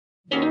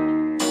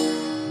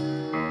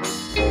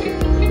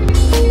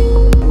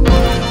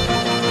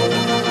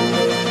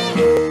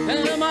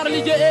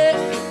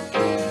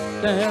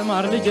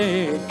የባህር ልጄ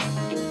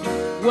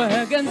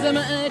ወገን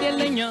ዘመድ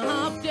የለኝ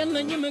ሀብት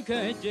የለኝም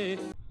ከእጄ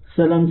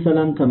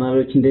ሰላም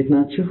ተማሪዎች እንዴት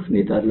ናችሁ?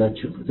 እንዴት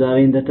አላችሁ? ዛሬ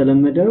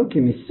እንደተለመደው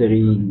ኬሚስትሪ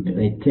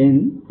grade 10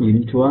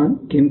 unit 1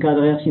 chemical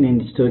reaction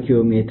and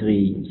stoichiometry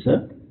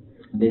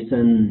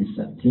lesson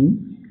 13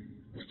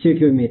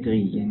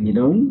 stoichiometry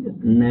የሚለውን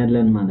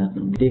እናያለን ማለት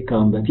ነው። እንግዲህ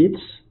ካሁን በፊት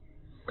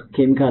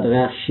chemical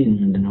reaction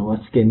ምንድነው?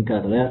 what's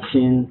chemical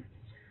reaction?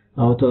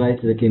 how to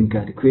write the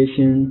chemical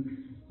equation,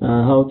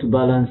 how to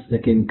balance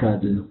the chemical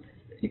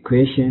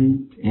equation,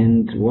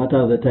 and what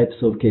are the types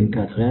of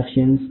chemical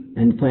reactions,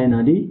 and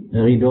finally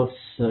redox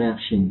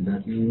reaction,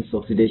 that means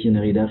oxidation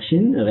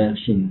reduction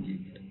reaction,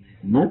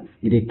 not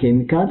the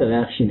chemical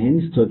reaction and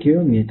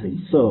stoichiometry.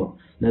 So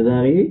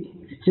ለዛሬ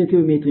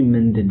stoichiometry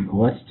ምንድነው?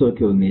 what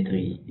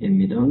stoichiometry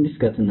የሚለውን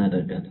ዲስከስ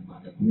እናደርጋለን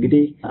ማለት ነው።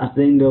 እንግዲህ at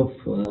the end of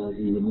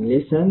the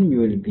lesson you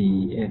will be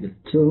able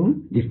to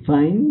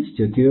define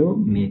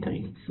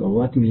stoichiometry. So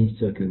what means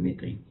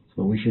stoichiometry?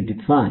 So we should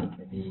define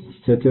the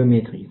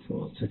stoichiometry. So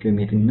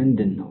stoichiometry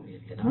ምንድነው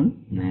የሚለውን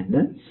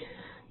እናያለን።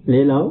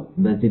 ሌላው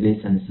በዚህ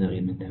ሌሰን ስር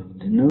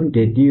የምንለው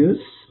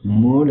deduce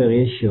mole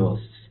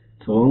ratios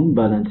from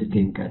balanced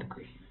chemical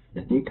equation.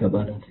 ስለዚህ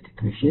ከባላንስድ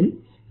ኢኩዌሽን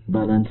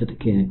ባላንስድ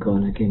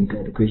ከሆነ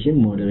chemical equation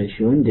mole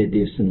ratio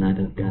deduce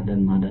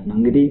እናደርጋለን ማለት ነው።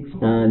 እንግዲህ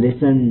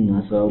ሌሰን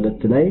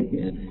 12 ላይ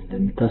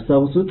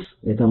እንደምታስታውሱት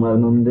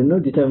የተማርነው ምንድነው?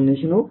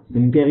 determination of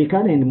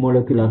empirical and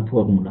molecular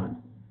formula.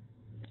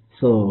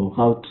 So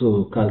how to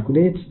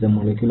calculate the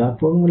molecular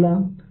formula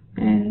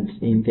and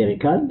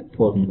empirical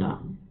formula.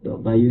 So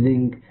by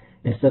using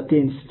a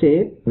certain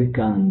step we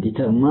can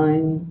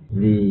determine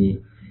the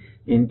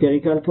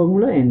empirical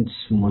formula and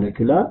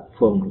molecular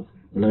formula.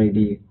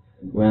 Already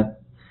we have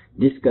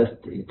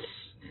discussed it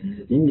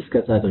in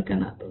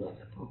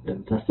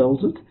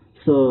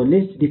So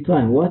let's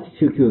define what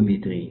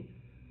stoichiometry.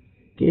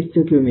 Okay,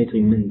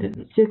 stoichiometry means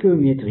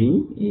stoichiometry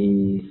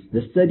is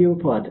the study of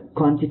what?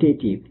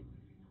 Quantitative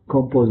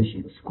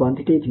compositions.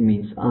 Quantitative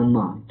means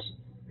amount.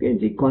 Okay,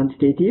 the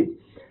quantitative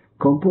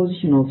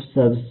composition of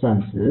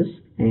substances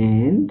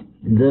and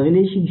the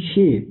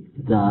relationship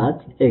that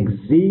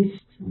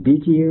exists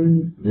between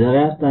the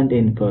reactant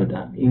and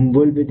product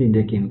involved in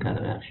the chemical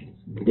reaction.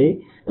 Okay,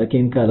 a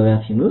chemical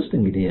reaction ውስጥ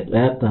እንግዲህ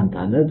reactant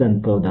አለ then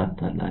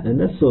product አለ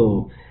አይደለ? So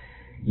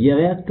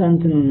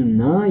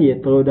የreactantንና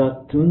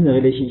የproductን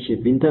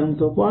relationship in terms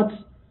of what?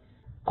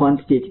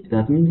 Quantitative.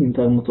 That means in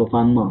terms of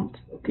amount.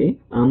 Okay,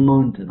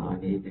 amount ነው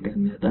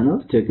የሚያጠናው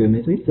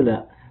stoichiometry ስለ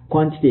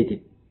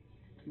quantitative.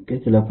 Okay,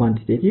 ስለ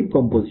quantitative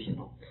composition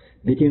ነው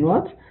between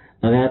what?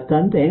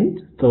 Reactant and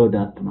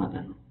product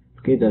ማለት ነው.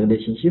 Okay, the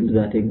relationship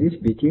that exists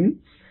between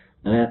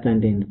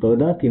reactant and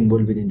product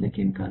involved in the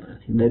chemical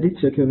reaction. ስለዚህ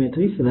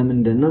stoichiometry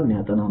ስለምንድነው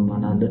የሚያጠናው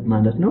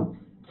ማለት ነው?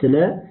 ስለ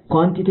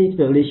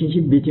quantitative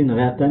relationship between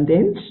reactant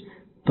and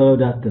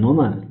product ነው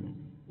ማለት ነው.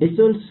 It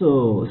also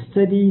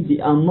study the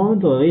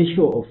amount or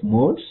ratio of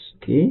moles,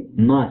 okay,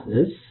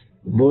 masses,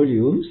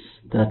 volumes,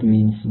 that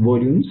means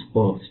volumes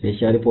for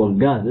especially for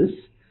gases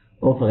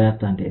of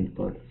reactant and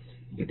product.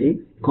 Okay,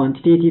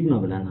 quantitative ነው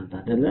ብለናል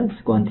አይደለ?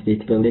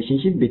 Quantitative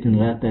relationship between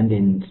reactant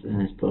and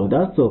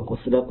product. So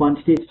ስለ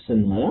quantitative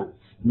ስንመራ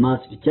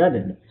ማስ ብቻ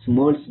አይደለም፣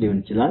 ስሞልስ ሊሆን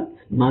ይችላል፣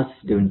 ማስ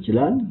ሊሆን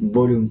ይችላል፣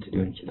 volumes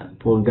ሊሆን ይችላል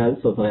for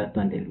gases of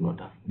reactant and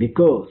product.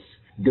 Because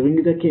during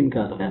the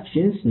chemical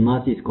reactions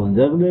mass is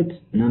conserved,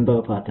 number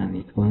of atoms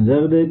is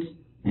conserved,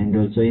 and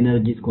also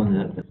energy is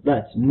conserved,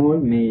 but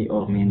mole may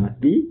or may not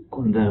be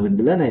conserved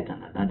ብለን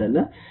አይተናል አይደለ?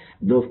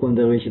 Law of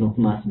conservation of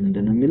mass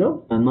ምንድነው የሚለው?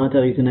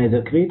 Matter is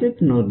neither created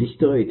nor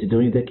destroyed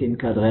during the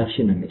chemical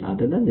reaction የሚለው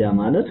አይደለ? ያ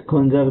ማለት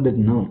conserved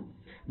ነው.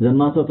 The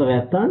mass of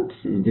reactant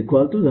is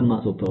equal to the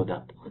mass of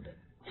product.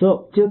 So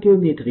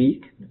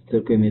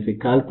stoichiometric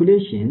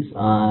calculations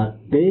are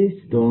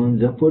based on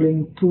the following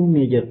two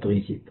major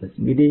principles.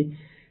 እንግዲህ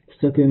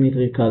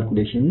stoichiometric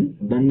calculation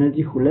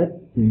በእነዚህ ሁለት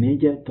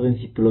major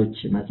principles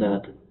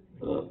መሰረት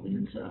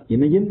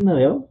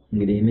የመጀመሪያው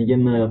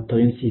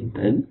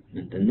principle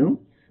ምንድነው?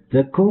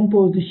 The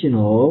composition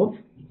of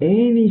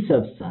any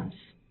substance.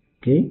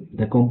 Okay,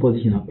 the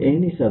composition of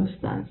any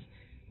substance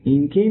in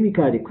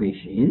chemical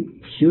equation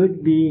should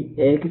be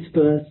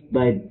expressed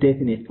by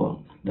definite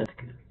formula.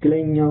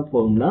 ትክክለኛው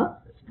ፎርሙላ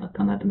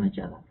መቀመጥ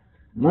መቻል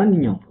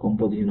ማንኛውም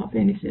composition of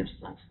any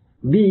substance.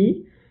 B,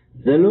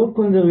 the law of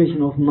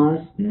conservation of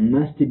mass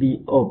must be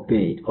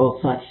obeyed or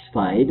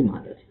satisfied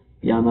ማለት ነው.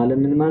 ያ ማለት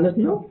ምን ማለት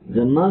ነው?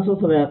 The mass of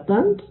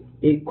reactant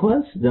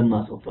equals the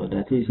mass of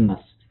product is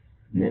must.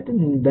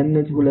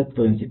 በእነዚህ ሁለት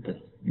ፕሪንሲፕል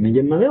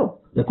መጀመሪያው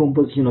the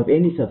composition of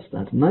any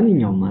substance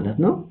ማንኛውም ማለት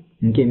ነው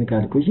in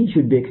chemical equation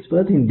should be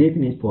expressed in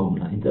definite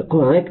formula, in the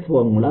correct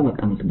formula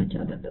መቀመጥ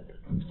መቻል አለበት።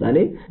 ለምሳሌ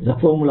the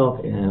formula of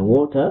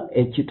water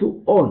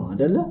H2O ነው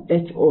አይደለ?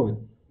 HO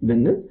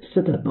ብንል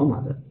ስህተት ነው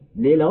ማለት ነው።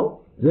 ሌላው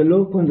the law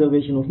of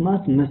conservation of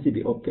mass must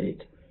be obeyed.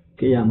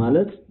 ያ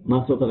ማለት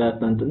mass of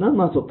reactant እና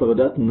mass of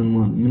product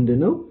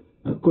ምንድነው?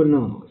 እኩል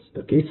ነው ነው።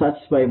 Okay,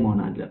 satisfy መሆን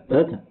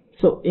አለበት።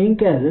 So in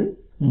case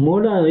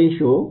molar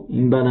ratio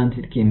in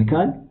balanced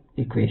chemical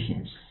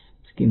equations.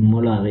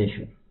 Molar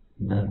ratio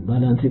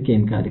balance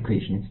chemical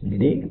equations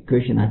እንግዲህ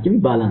equationችን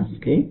balance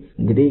okay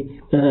እንግዲህ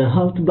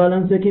how to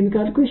balance the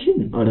chemical equation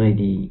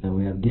already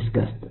we have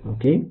discussed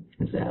okay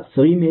there are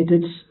three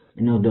methods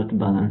in order to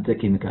balance the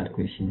chemical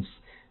equations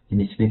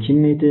inspection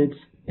methods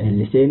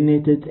LCM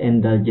method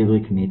and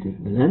algebraic method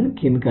ብለን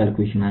chemical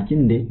equationችን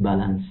እንዴት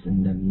balance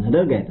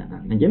እንደምናደርግ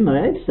አይተናል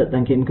መጀመሪያ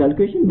የተሰጠን chemical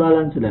equation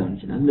balance ላይሆን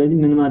ይችላል ስለዚህ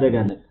ምን ማድረግ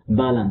አለ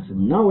balance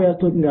now we are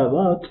talking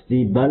about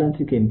the balance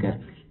chemical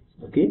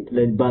okay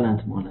let's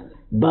balance ማለት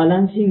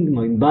balancing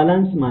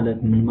balance ማለት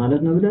ምን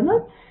ማለት ነው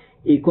ብለናል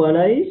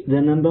equalize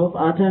the number of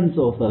atoms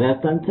of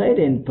reactant side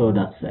and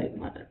product side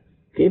ማለት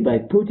okay by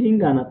putting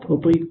an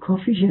appropriate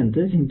coefficients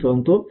in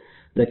front of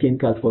the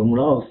chemical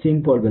formula of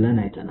simple ብለን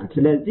አይተናል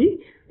ስለዚህ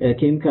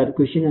chemical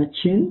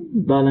equationችን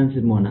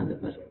balanced መሆን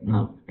አለበት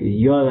now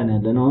ያወራን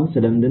ያለነው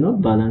ስለምንድነው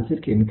balanced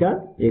chemical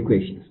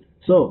equations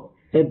so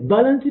a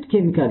balanced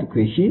chemical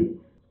equation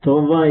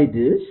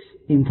provides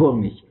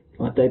information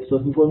what types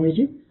of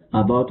information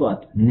about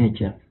what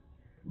nature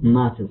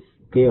masses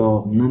okay or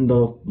number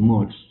of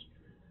moles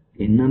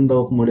a number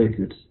of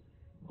molecules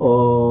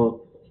or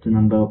the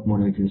number of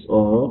molecules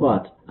or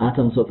what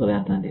atoms of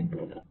reactant and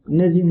product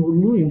እነዚህ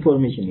ሁሉ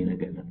ኢንፎርሜሽን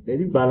ይነገራል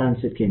ስለዚህ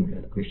balanced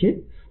chemical equation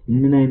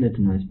ምን አይነት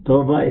ነው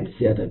ፕሮቫይድ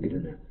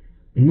ሲያደርግልናል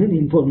ምን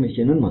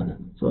ኢንፎርሜሽንን ማለት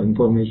ነው so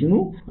ኢንፎርሜሽኑ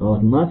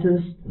about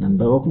masses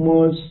number of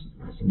moles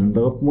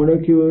number of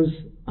molecules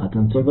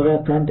atoms of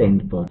reactant and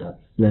product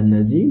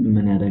ለነዚህ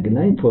ምን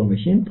ያደርግልናል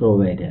ኢንፎርሜሽን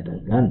ፕሮቫይድ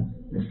ያደርጋል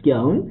እስኪ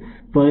አሁን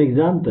for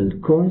example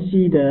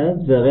consider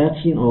the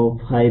reaction of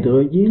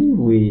hydrogen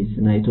with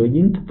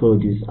nitrogen to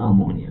produce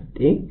ammonia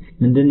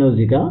ምንድነው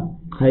እዚህ ጋር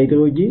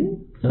hydrogen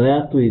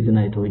react with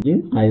nitrogen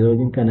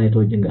hydrogen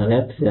ከnitrogen ጋር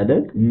react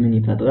ሲያደርግ ምን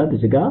ይፈጥራል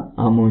እዚህ ጋር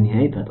ammonia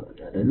ይፈጥራል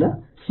አይደለ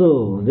so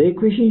the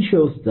equation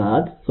shows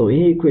that so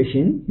ይሄ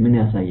equation ምን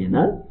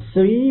ያሳየናል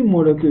 3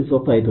 molecules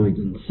of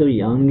hydrogen 3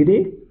 አሁን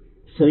እንግዲህ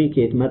 3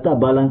 ከየት መጣ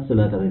ባላንስ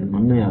ስለተደረገ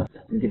ነው ያው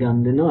እዚህ ጋር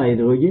ምንድነው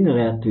hydrogen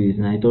react with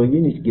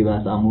nitrogen it gives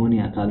us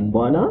ammonia ካልን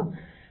በኋላ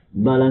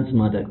ባላንስ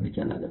ማድረግ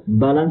ይቻላል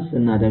ባላንስ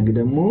እናደርግ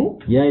ደግሞ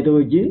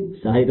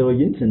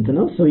የሃይድሮጂን ስንት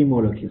ነው 3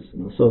 molecules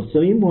ነው so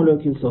 3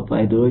 molecules of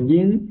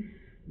hydrogen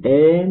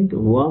and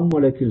 1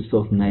 molecules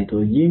of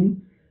nitrogen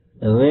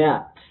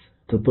react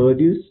to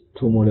produce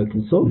 2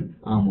 molecules of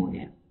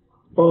ammonia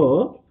or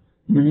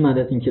ምን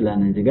ማለት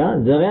እንችላለን እዚህ ጋር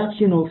the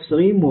reaction of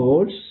 3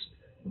 moles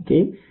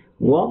okay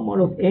 1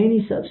 mole of any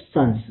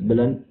substance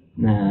ብለን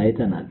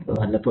አይተናል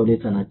ባለፈው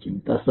ሌሰናችን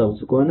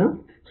ታስታውሱ ከሆነ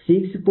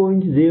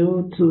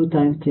 6.02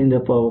 times 10 to the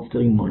power of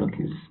 3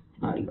 molecules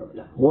አለው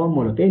 1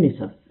 mole of any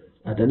substance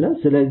አይደለ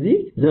ስለዚህ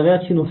the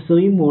reaction of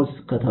 3 moles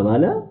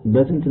ከተባለ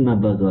በስንት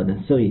እናባዛዋለን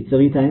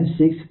 3 times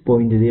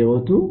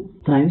 6.02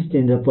 times 10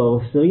 to the power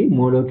of 3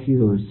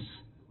 molecules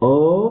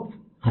of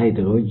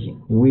hydrogen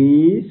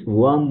with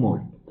 1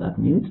 mole that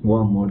means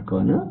 1 mole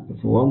ከሆነ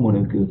 1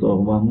 molecules or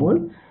 1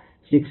 mole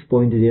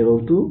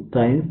 6.02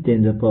 times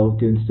 10 to the power of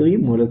 23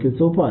 molecules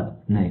of what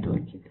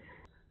nitrogen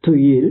to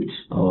yield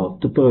or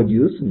to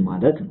produce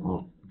ማለት ነው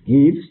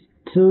gives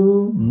 2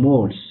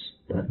 moles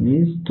that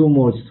means 2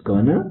 moles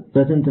ከሆነ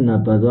በስንት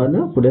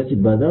እናባዛዋለን 2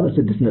 ሲባዛ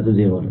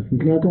በ6.0 ነው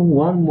ምክንያቱም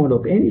 1 mole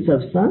of any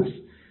substance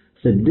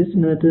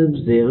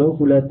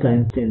 6.02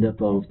 times 10 to the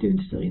power of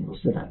 23 ነው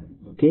ስላለ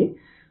okay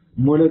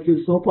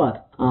molecules of what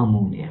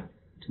ammonia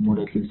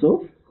molecules of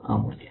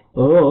ammonia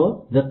or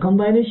the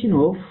combination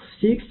of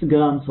 6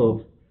 grams of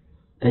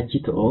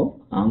H2O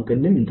አሁን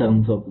ቅድም in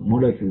terms of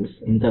molecules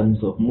in terms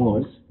of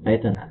moles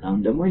አይተናል አሁን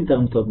ደግሞ in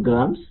terms of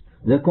grams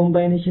the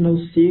combination of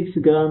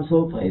 6 grams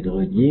of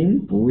hydrogen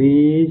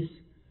with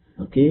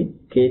okay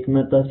ከየት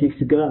መጣ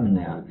 6 gram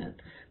እናያለን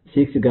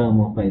 6 gram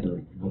of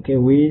hydrogen okay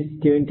with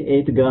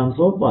 28 grams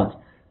of what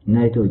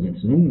nitrogen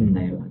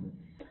እናያለን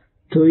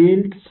to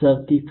yield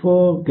 34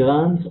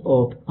 grams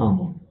of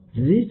ammonia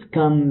this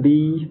can be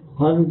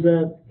further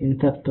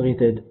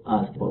interpreted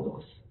as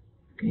follows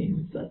okay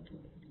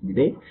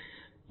እንግዲህ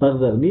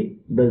furtherly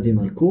በዚህ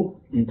መልኩ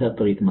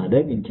ኢንተርፕሬት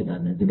ማድረግ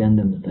እንችላለን እዚህ ጋር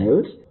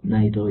እንደምታዩት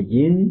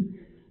ናይትሮጂን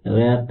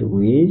react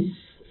with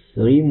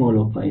 3 mole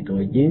of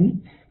hydrogen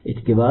it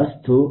gives us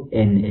 2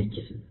 NH3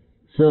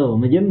 so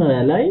መጀመሪያ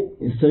ላይ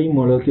 3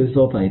 molecules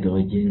of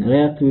hydrogen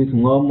react with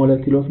 1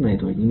 molecule of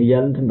nitrogen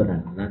ይያልን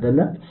ተንበራናል አይደለ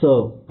so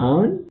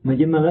አሁን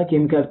መጀመሪያ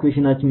ኬሚካል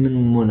ኢኩዌሽናችን ምን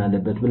መሆን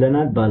አለበት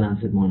ብለናል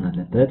ባላንስድ መሆን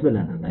አለበት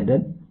ብለናል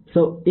አይደል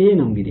so ይሄ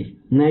ነው እንግዲህ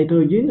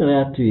ናይትሮጂን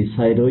react with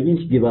hydrogen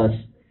it gives us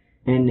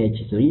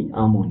NH3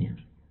 ammonia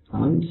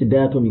አሁን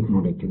diatomic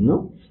molecule ነው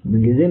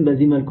ምንጊዜም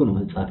በዚህ መልኩ ነው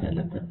መጻፍ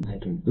ያለበት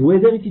ናይትሮጂን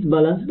whether it is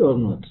balanced or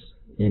not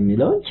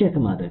የሚለው ቼክ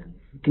ማድረግ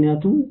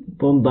ምክንያቱም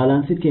from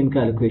balanced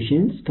chemical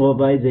equations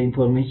provide the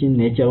information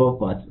nature of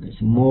what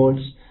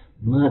moles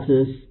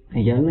masses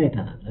እያልን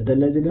አይተናል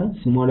አይደለ እዚህ ጋር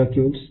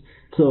molecules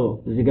so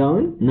እዚህ ጋር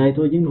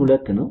ናይትሮጂን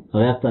ሁለት ነው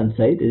reactant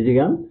side እዚህ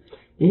ጋር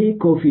ይሄ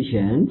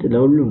ኮኤፊሺየንት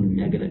ለሁሉም ነው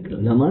የሚያገለግለው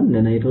ለማን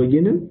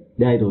ለናይትሮጂንም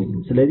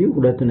ለሃይድሮጂን ስለዚህ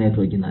ሁለት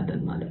ናይትሮጂን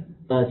አለን ማለት ነው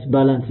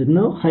ባላንስድ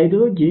ነው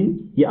ሃይድሮጂን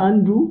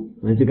የአንዱ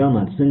እዚህ ጋር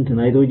ማለት ስንት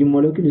ናይትሮጂን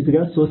ሞለኪል እዚህ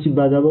ጋር 3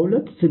 ሲባዛ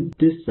በ2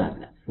 6 አለ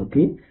ኦኬ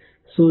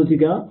ሶ እዚህ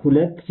ጋር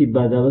 2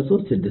 ሲባዛ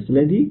በ3 6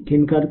 ስለዚህ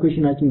ኬሚካል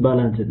ኢኩዌሽናችን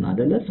ባላንስድ ነው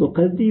አይደለ ሶ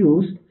ከዚህ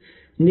ውስጥ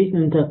እንዴት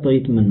ነው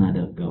ኢንተርፕሬት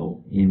የምናደርገው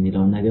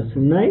የሚለው ነገር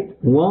ስናይ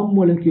 1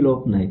 molecule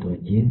of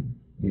nitrogen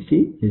you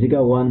see እዚህ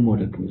ጋር 1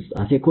 molecule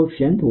as a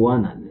coefficient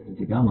 1 አለ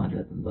እዚህ ጋር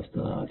ማለት ነው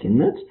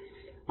በስተዋቂነት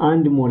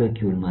አንድ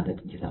ሞለኪውል ማለት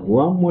ይችላል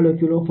 1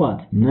 molecule of what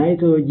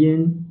nitrogen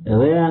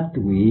react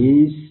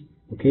with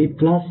okay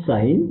plus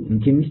sign in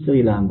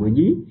chemistry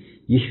language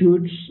you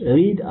should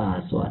read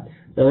as what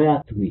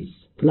react with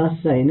plus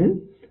sign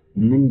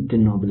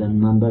ምንድነው ብለን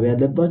ማንበብ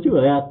ያለባችሁ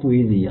react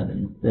with እያለ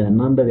ነው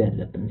ማንበብ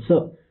ያለብን so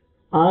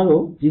arrow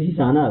this is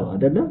an arrow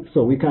አይደለም so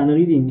we can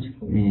read in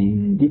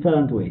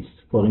different ways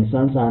for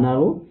instance an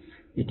arrow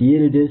it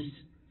yields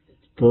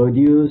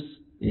produce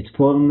it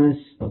forms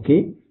okay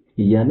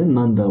እያልን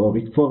ማንበብ or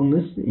it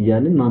forms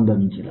እያልን ማንበብ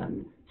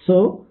እንችላለን so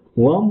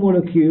one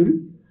molecule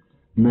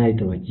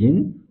nitrogen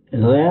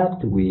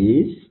react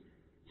with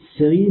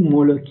 3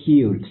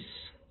 molecules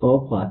of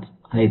what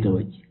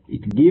hydrogen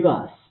it gives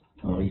us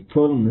or it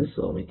forms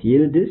or it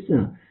yields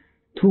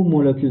 2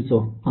 molecules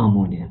of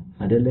ammonia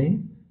adele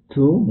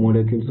 2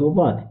 molecules of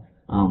what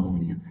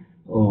ammonia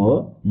or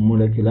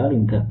molecular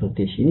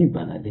interpretation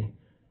ይባላል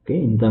okay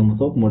in terms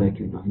of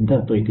molecule ነው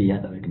ኢንተርፕሬት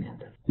እያደረግን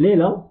ያለ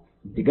ሌላው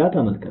እዚህ ጋር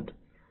ተመልከቱ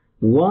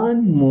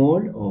 1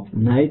 mole of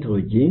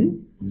nitrogen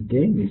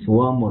okay this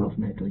 1 mole of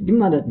nitrogen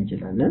ማለት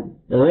እንችላለን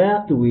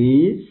react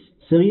with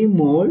 3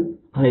 mole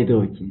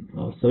hydrogen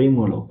or 3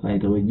 mole of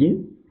hydrogen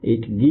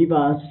it gives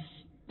us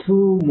 2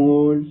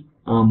 moles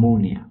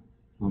ammonia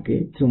okay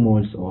 2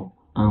 moles of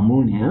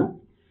ammonia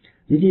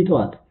this is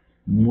what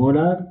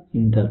molar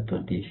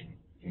interpretation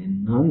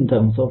and in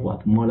terms of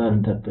what molar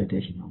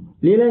interpretation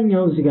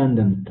ሌላኛው እዚህ ጋር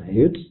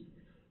እንደምታዩት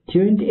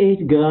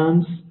 28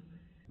 grams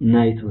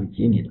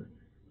nitrogen ይላል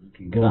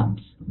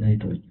grams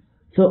nitrogen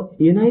so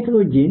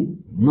የናይትሮጂን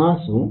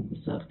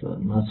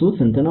ማሱ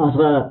ስንት ነው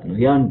 14 ነው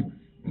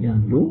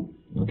ያንዱ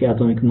ኦኬ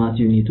አቶሚክ ማስ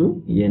ዩኒቱ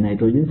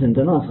የናይትሮጂን ስንት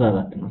ነው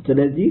 14 ነው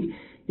ስለዚህ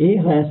ይሄ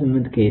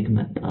 28 ከየት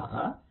መጣ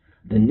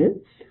ብንል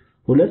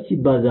 2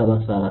 ሲባዛ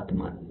በ14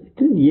 ማለት ነው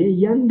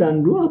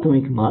የእያንዳንዱ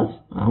አቶሚክ ማስ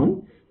አሁን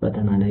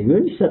ፈተና ላይ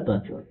ቢሆን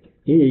ይሰጣቸዋል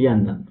ይሄ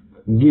የእያንዳንዱ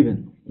ጊቭን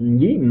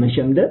እንጂ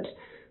መሸምደድ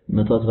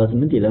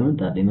 118 ኤሌመንት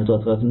አለ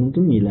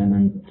 118ቱም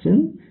ኤሌመንትን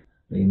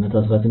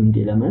 118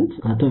 ኤሌመንት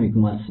አቶሚክ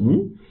ማስን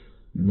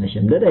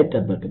መሸምደድ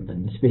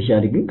አይጠበቅብንም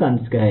ስፔሻሊ ግን ከአንድ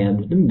እስከ 20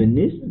 ያሉትን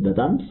ብንይዝ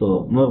በጣም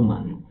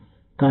ኖርማል ነው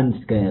ከአንድ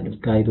እስከ 20 ያሉት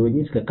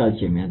ከሃይድሮጂን እስከ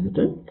ካልሲየም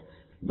ያሉትን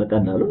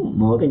በቀላሉ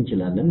ማወቅ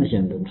እንችላለን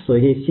መሸምደድ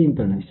ይሄ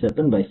ሲምፕል ነው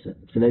ይሰጥም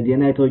ባይሰጥም ስለዚህ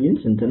የናይትሮጂን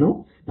ስንት ነው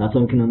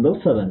አቶሚክ ነምበር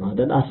 7 ነው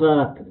አይደል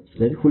 14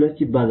 ስለዚህ 2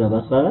 ሲባዛ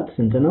በ14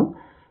 ስንት ነው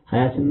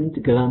 28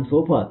 ግራም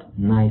ኦፍ ዋት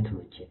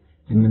ናይትሮጂን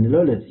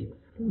የምንለው ለዚህ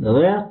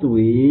react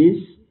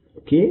with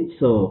okay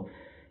so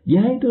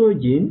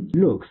የሃይድሮጂን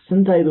ሉክ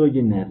ስንት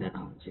ሃይድሮጂን ነው ያለን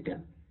አሁን እዚህ ጋር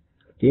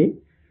okay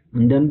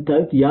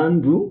እንደምታዩት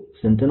ያንዱ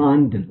ስንት ነው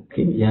 1 ነው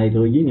okay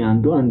የሃይድሮጂን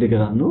ያንዱ 1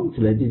 ግራም ነው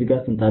ስለዚህ እዚህ ጋር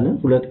ስንት አለን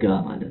 2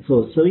 ግራም አለ so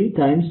 3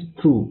 times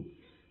 2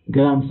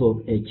 grams of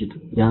H2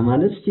 ያ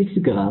ማለት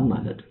 6 ግራም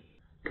ማለት ነው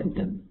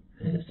ቀደም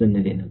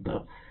ስንል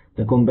የነበረው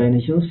the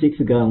combination of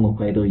 6 gram of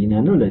hydrogen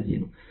ያለው ለዚህ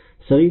ነው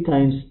 3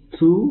 times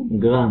 2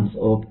 grams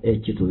of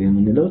H2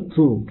 የምንለው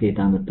 2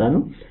 ከታ መጣ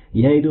ነው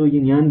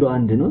የሃይድሮጂን ያንዱ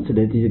 1 ነው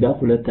ስለዚህ እዚህ ጋር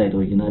 2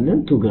 ሃይድሮጂን አለን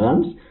 2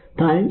 grams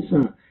times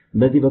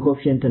በዚህ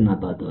በኮኤፊሺየንት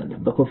እናባዛዋለን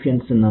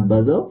በኮኤፊሺየንት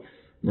ስናባዛው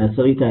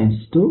 3 times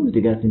 2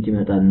 እዚህ ጋር ስንት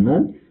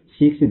ይመጣልናል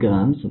 6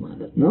 grams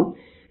ማለት ነው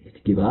it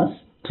gives us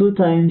 2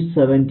 times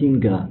 17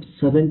 grams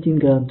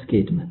 17 grams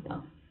ከየት መጣ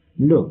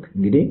look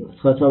እንግዲህ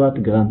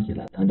 17 grams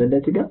ይላል አይደል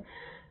እዚህ ጋር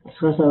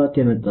 17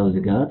 የመጣው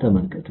እዚህ ጋር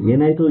ተመልከቱ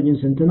የናይትሮጂን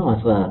ስንት ነው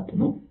 14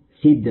 ነው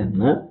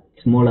ሲደመር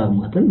ሞላር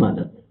ማትን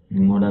ማለት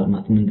ነው ሞላር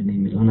ማት ምንድነው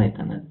የሚለውን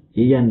አይተናል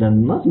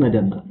እያንዳንዱ ማስ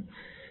መደመር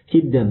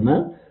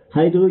ሲደመር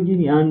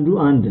ሃይድሮጂን ያንዱ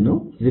 1 ነው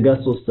እዚህ ጋር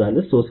 3 አለ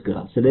 3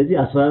 ግራም ስለዚህ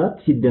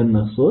 14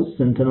 ሲደመር 3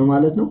 ስንት ነው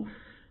ማለት ነው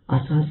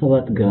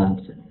 17 ግራም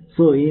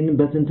ሶ ይሄን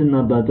በስንት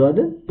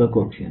እናባዛዋለን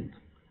በኮኤፊሺየንት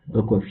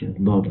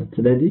በሁለት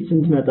ስለዚህ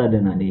ስንት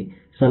ይመጣልናል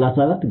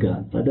 34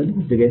 ግራም አይደል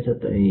እዚህ ጋር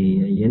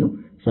ነው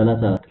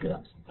 34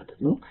 ግራም ማለት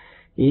ነው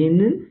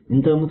ይሄንን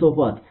ኢንተርምስ ኦፍ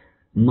ዋት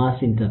ማስ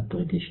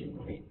ኢንተርፕሬቴሽን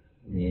ነው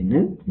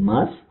ይሄንን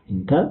ማስ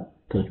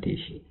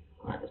ኢንተርፕሬቴሽን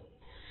ማለት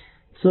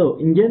so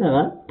in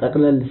general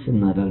ጠቅለል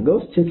ስናደርገው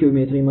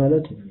ስቶይኪዮሜትሪ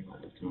ማለት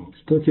ነው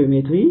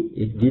stoichiometry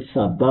it gives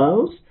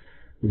about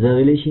the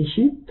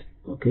relationship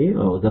okay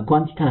or the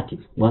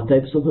quantitative what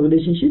types of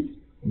relationship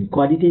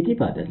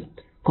qualitative አይደለም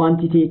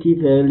quantitative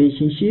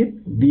relationship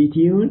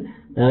between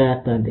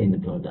reactant and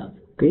product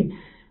okay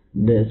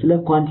ስለ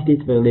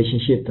quantitative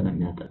relationship ነው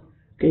የሚያጠናው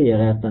okay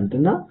የreactant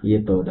እና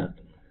የፕሮዳክት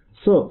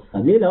so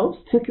ሌላው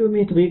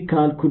stoichiometric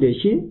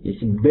calculation is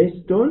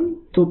based on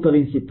two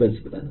principles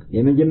ብለናል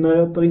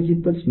የመጀመሪያው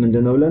principles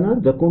ምንድነው ብለናል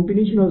the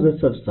combination of the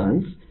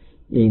substance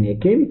in a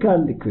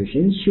chemical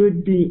equation should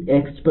be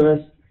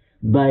expressed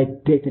by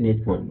definite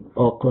form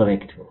or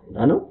correct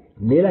formula ነው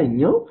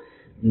ሌላኛው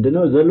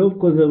ምንድነው the law of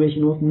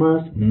conservation of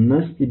mass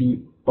must be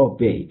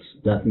obeyed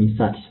that means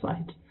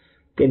satisfied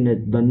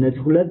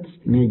በእነዚህ ሁለት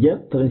ሜጀር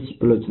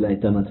ፕሪንሲፕሎች ላይ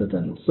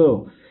ተመሰረተ ነው so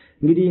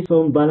እንግዲህ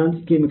from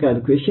balanced chemical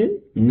equation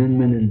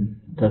ምን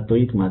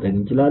interpret ማድረግ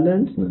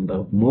እንችላለን? Number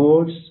of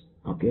moles,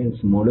 okay,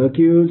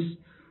 molecules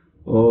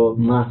or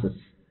masses,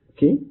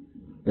 okay?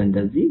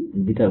 እንደዚህ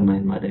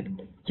ዲተርማይን ማድረግ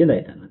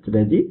እንችላለን።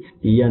 ስለዚህ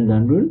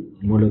እያንዳንዱን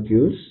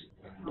molecules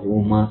or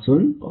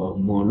mass-ን or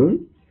mole-ን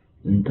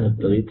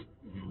interpret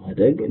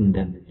ማድረግ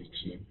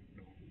እንደምንችል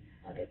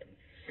ማለት ነው።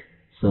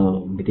 so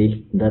እንግዲህ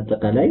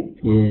እንዳጠቃላይ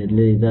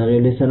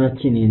የዛሬው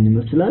ሌሰናችን ይህን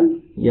ይመስላል።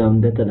 ያው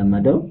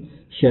እንደተለመደው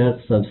ሼር፣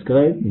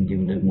 ሰብስክራይብ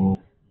እንዲሁም ደግሞ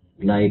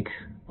ላይክ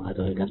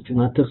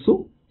ማድረጋችሁን አትርሱ።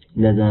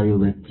 ለዛሬው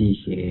በዚህ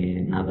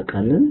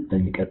እናበቃለን።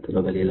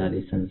 በሚቀጥለው በሌላ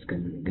ሌሰን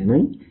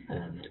እስከምንገናኝ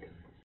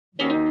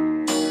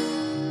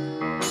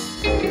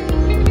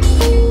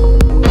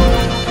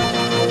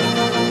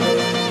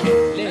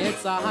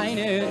ፀሐይ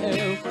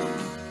ነው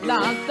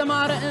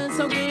ላስተማረ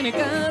ሰው ግን